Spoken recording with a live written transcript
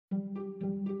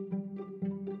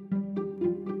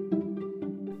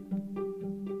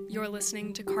You're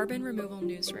listening to Carbon Removal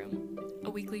Newsroom, a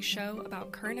weekly show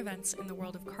about current events in the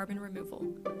world of carbon removal,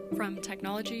 from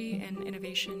technology and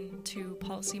innovation to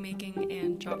policymaking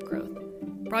and job growth.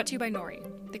 Brought to you by Nori,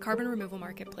 the carbon removal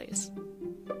marketplace.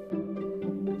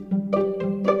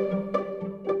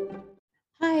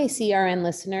 Hi, CRN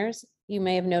listeners. You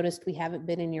may have noticed we haven't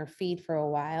been in your feed for a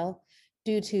while.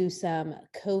 Due to some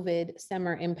COVID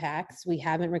summer impacts, we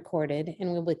haven't recorded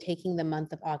and we'll be taking the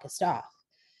month of August off.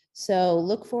 So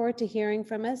look forward to hearing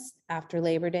from us after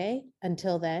Labor Day.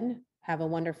 Until then, have a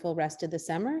wonderful rest of the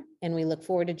summer, and we look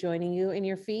forward to joining you in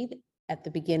your feed at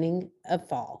the beginning of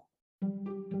fall.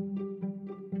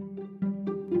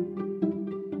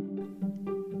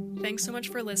 Thanks so much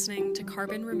for listening to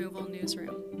Carbon Removal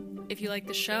Newsroom. If you like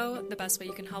the show, the best way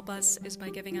you can help us is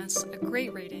by giving us a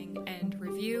great rating and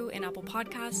review in Apple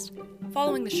Podcasts,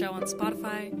 following the show on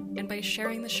Spotify, and by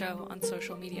sharing the show on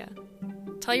social media.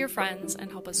 Tell your friends and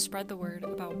help us spread the word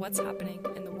about what's happening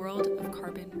in the world of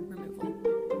carbon removal.